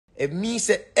If me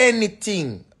say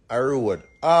anything a road,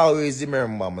 always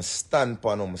remember my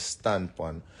standpoint on my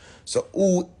standpoint. So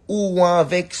who want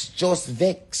vex, just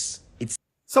vex.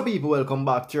 So people, welcome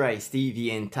back to Rice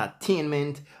TV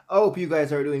Entertainment. I hope you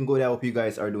guys are doing good. I hope you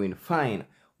guys are doing fine.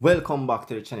 Welcome back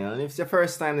to the channel. And if it's your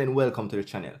first time, then welcome to the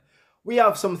channel. We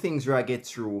have some things we get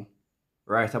through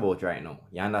right about right now.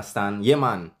 You understand? Yeah,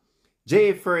 man.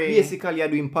 Jaii basically are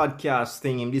doing podcast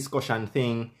thing, in discussion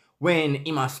thing, when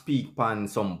he must speak on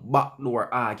some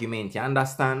backdoor argument. You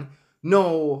understand?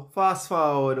 No, fast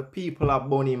forward, people have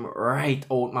bun him right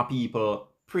out, my people.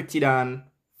 Pretti done,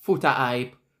 Foota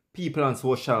hype, people on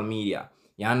social media.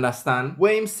 You understand?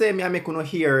 When him say me I make no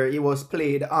hear, it was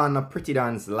played on Pretti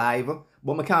Dan's live,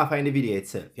 but I can't find the video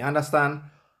itself. You understand?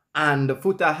 And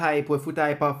Foota hype, what Foota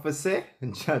hype have to say?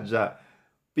 Jaja.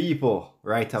 People,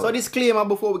 right out. So disclaimer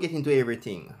before we get into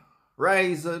everything.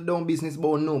 Rise don't business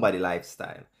about nobody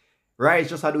lifestyle. Rise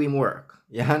just a doing work.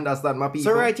 You understand, my people?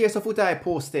 So right here, so Foota I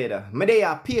posted. Me they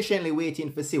are patiently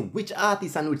waiting to see which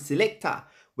artist and which selector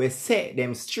will set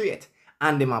them straight.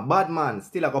 And them a bad man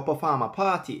still a go perform a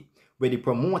party where the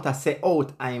promoter say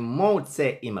out and mouth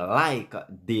say him like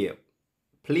they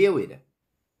play with.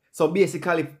 So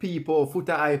basically people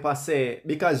Foota hyper say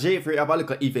because Jaii have a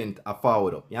little event a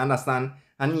forward up. You understand?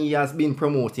 And he has been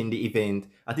promoting the event.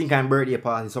 I think I'm birthday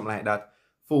party, something like that.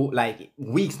 For like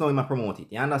weeks now, he promote it.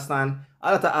 You understand?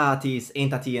 A lot of artists,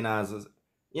 entertainers,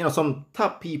 you know, some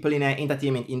top people in the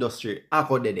entertainment industry are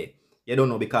out there. You don't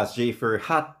know because Jaii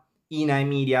hot in the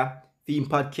media, film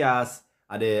podcast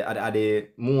are the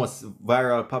most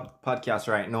viral podcast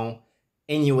right now.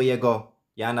 Anywhere you go,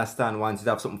 you understand, once you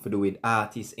have something to do with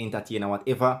artists, entertainer,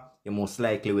 whatever, you most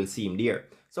likely will see him there.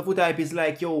 So Foota hype is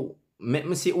like, yo, let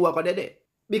me see who I got there.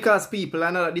 Because people,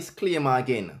 another disclaimer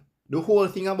again. The whole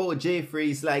thing about Jaii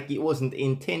is like it wasn't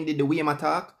intended the way I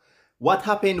talk. What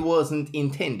happened wasn't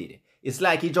intended. It's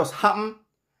like it just happened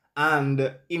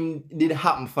and it did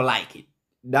happen for like it.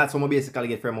 That's what I basically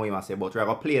get from what you say. But we're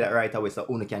going to play that right away so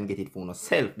you can get it for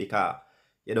yourself because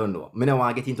you don't know. I don't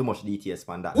want to get into much details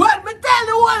on that. What me tell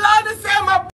the whole of the same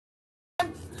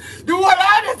the whole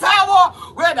of the time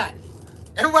where that?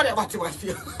 And whatever you want to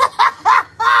feel.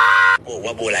 Oh,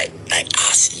 what about like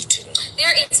ass eating?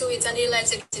 They're into it and they like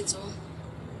to get it too.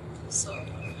 So,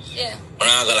 yeah. I'm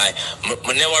not gonna lie,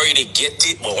 I never really get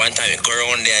it, but one time I go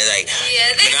around there, like, Yeah,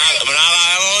 they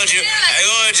I want you, Yeah, I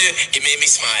want you. It made me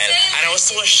smile, and I was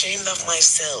so ashamed of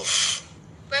myself.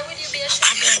 Why would you be I'm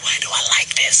ashamed? like, why do I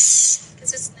like this?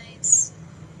 Because it's nice.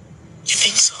 You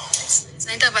think so? It's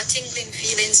nice. I have a tingling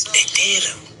feeling, so. It did.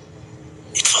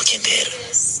 It fucking did.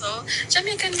 Yes, so.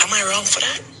 Jamaican. Am I wrong for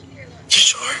that? You're not. You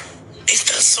sure? It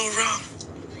feels so wrong.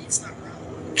 It's not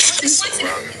wrong. It feels so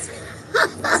wrong.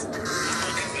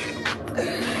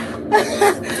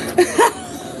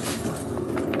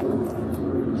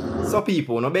 So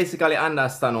people, no basically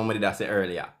understand what I did say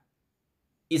earlier.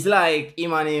 It's like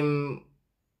him and him,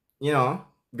 you know,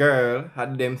 girl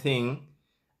had them thing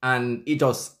and it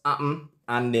just happened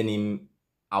and then him,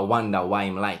 I wonder why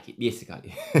him like it,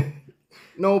 basically.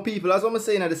 No people, as I'm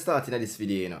saying at the starting of this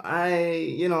video,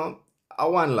 I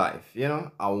want life,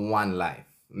 I want life.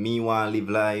 Me want live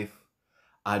life.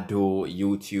 I do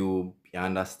YouTube, you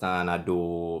understand? I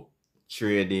do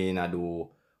trading, I do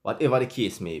whatever the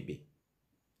case may be.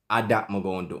 I that I'm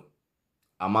going to do.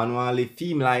 A man want live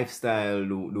film lifestyle,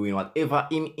 doing whatever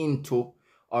him into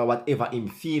or whatever him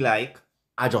feel like,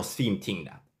 I just film thing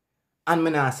that. And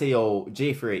when I say, yo,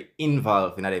 Jaii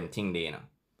involved in them thing there,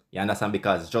 You understand?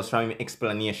 Because just from his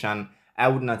explanation, I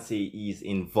would not say he's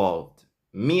involved.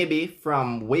 Maybe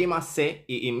from way I say,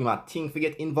 he might think to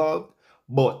get involved,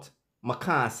 but I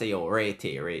can't say, yo, rate.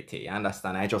 You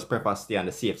understand? I just prefer stay on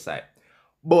the safe side.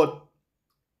 But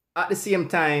at the same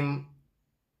time,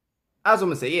 as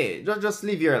I say, yeah, just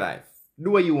live your life.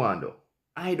 Do what you want to.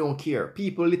 I don't care.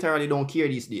 People literally don't care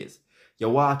these days. You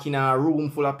walk in a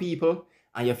room full of people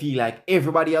and you feel like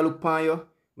everybody will look upon you,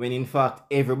 when in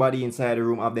fact everybody inside the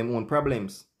room have their own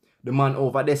problems. The man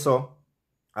over there so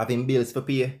having bills for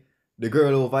pay. The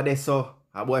girl over there so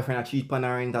her boyfriend a cheat on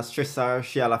her and a stress her,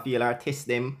 she'll feel her, test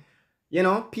them.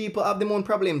 People have their own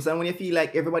problems, and when you feel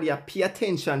like everybody pay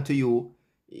attention to you,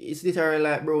 it's literally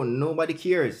like, bro, nobody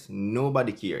cares.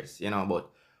 Nobody cares, but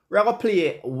we're gonna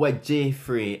play what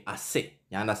Jaii has said.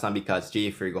 You understand? Because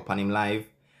Jaii go upon him live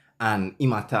and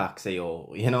him attack say,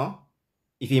 oh,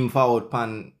 if him forward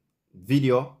pan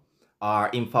video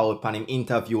or him forward pan him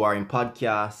interview or him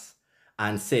podcast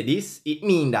and say this, it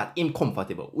mean that him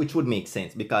comfortable, which would make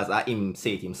sense because him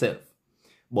say it himself.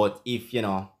 But if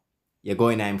you're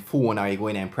going on phone or you're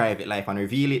going on private life and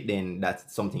reveal it, then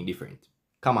that's something different.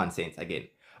 Common sense again.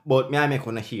 But me I make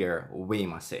wanna hear what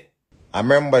him a say. I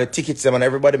remember the tickets, man.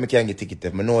 Everybody me can get tickets. I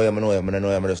know you,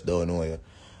 I just don't know you.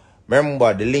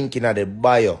 Remember the link in the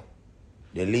bio.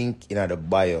 The link in the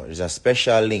bio. There's a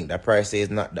special link. The price is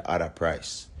not the other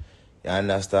price. You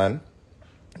understand?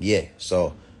 Yeah.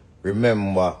 So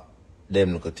remember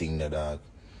them little thing the dog.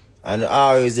 And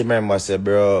I always remember say,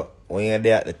 bro, when you're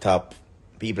there at the top,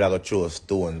 people are gonna throw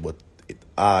stones, but it's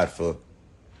hard for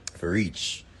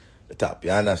reach the top.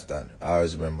 You understand? I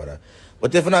always remember that.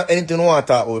 But if not anything I want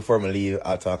to talk about before I leave,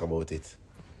 I'll talk about it.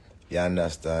 You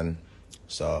understand?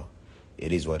 So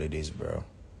it is what it is, bro.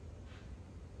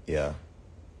 Yeah.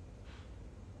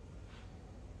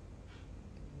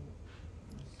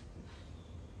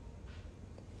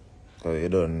 Cause you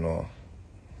don't know.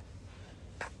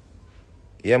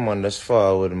 Yeah, man, that's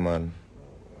forward, man.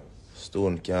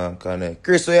 Stone can't connect.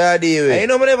 Chris, what you deal with? And you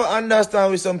know, I never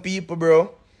understand with some people,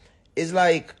 bro. It's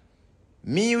like,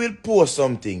 me will post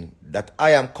something that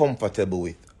I am comfortable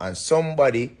with, and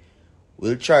somebody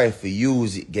will try to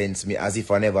use it against me as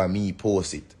if I never me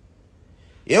post it.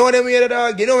 You know what I mean,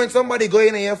 dog? You know when somebody go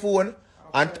in your phone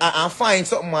and find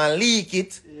something and leak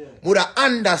it, would I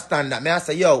understand that? Me I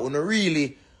say, yo, you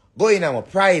really go in my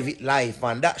private life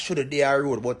and that should have be a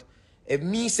road. But if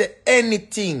me say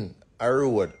anything a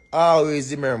road, I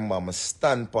always remember my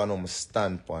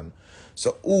standpoint.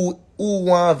 So who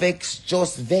want vex,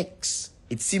 just vex.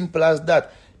 It's simple as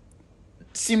that.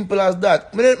 Simple as that.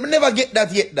 I never get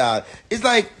that yet, dog. It's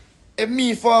like if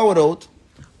me forward out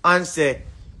and say,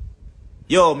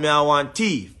 yo, me I want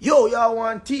thief. Yo, y'all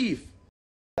want thief.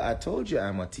 I told you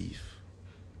I'm a thief.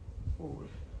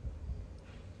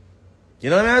 You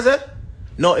know what I said?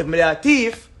 No, if me a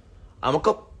thief, I'm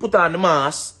gonna put on the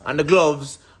mask and the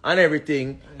gloves and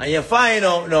everything, and you find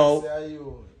out now.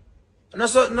 No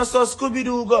so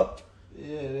Scooby-Doo go.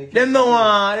 Yeah, them no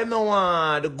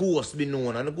want the ghost be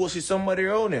known, and the ghost is somebody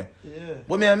around here. Yeah.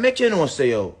 But me I make you know say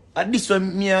yo, at this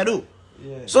one me I do.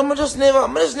 Yeah. So I just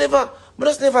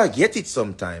never get it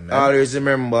sometime, man. I always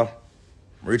remember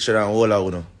Richard and all of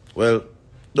Uno. Well,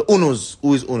 the Unos,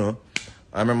 who is Uno,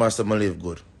 I remember someone live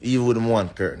good. Even with one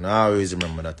curtain. I always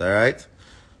remember that, alright?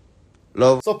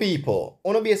 Love. So people,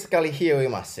 Uno basically hear what he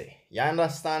must say. You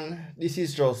understand? This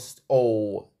is just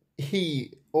how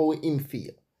him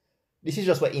feel. This is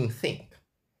just what him think.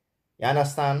 You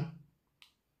understand?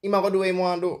 Him gonna do what he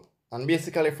want to do. And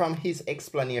basically from his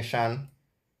explanation,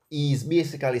 he's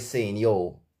basically saying,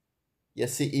 yo, you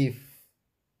see if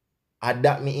I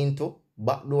adapt me into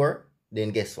backdoor,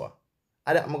 then guess what?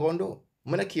 I that I'm gonna do.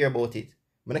 I don't care about it.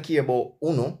 I don't care about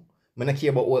Uno. I don't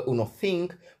care about what Uno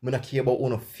think. I don't care about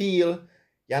Uno feel.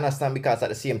 You understand? Because at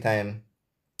the same time,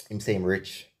 him saying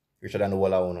richer than the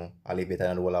whole of Uno. I live better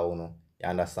than the whole of Uno. You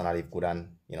understand? I live good and,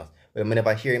 you know. Well, I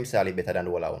never hear him say I live better than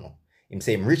the whole of Uno. Him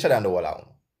saying richer than the whole of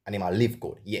Uno. And him I live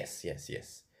good. Yes.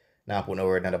 Now I put no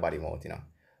word in the body mouth, you know.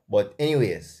 But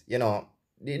anyways, you know,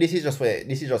 this is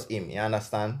just him, you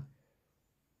understand?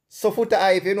 So Foota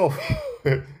hype, you know,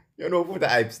 you know Foota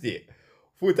hype stay.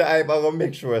 Foota hype, I'm gonna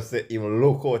make sure say him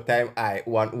local time I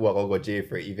one who are gonna go jail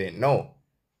for event. No.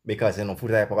 Because you know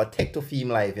Foota hype gonna take to film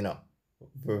live, you know.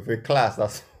 For class,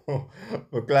 that's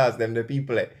for class, them the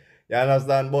people. You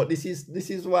understand? But this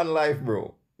is one life,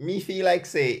 bro. Me feel like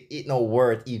say it no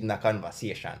worth even a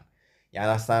conversation. You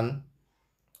understand?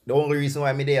 The only reason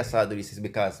why me there start do this is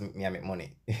because me I make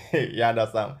money. You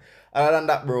understand? Other than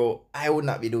that, bro, I would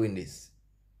not be doing this.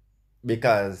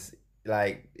 Because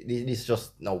like this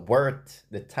just not worth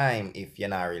the time if you're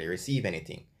not really receive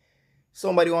anything.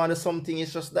 Somebody want to do something,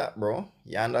 it's just that, bro.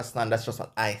 You understand? That's just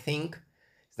what I think.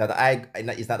 It's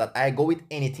not that I go with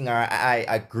anything or I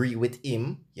agree with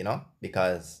him, you know,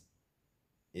 because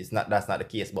that's not the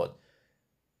case. But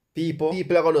people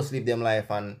are gonna just live them life,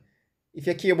 and if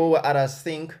you care about what others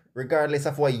think, regardless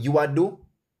of what you are do,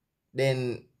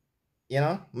 then you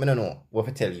know, I don't know what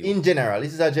to tell you. In general,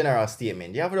 this is a general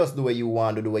statement. You have to just do what you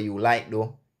want to do, what you like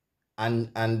do,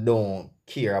 and don't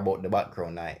care about the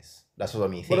background noise. That's what I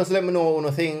mean. But just let me know what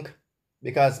you think,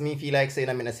 because me feel like saying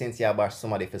I'm in a sense you bash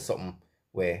somebody for something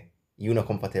where you not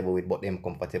comfortable with, but them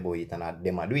comfortable with, and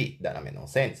them do it. That make no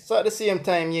sense. So at the same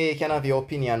time, yeah, you can have your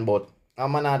opinion, but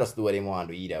I'm not just do what they want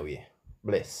to do either way.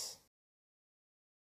 Bless.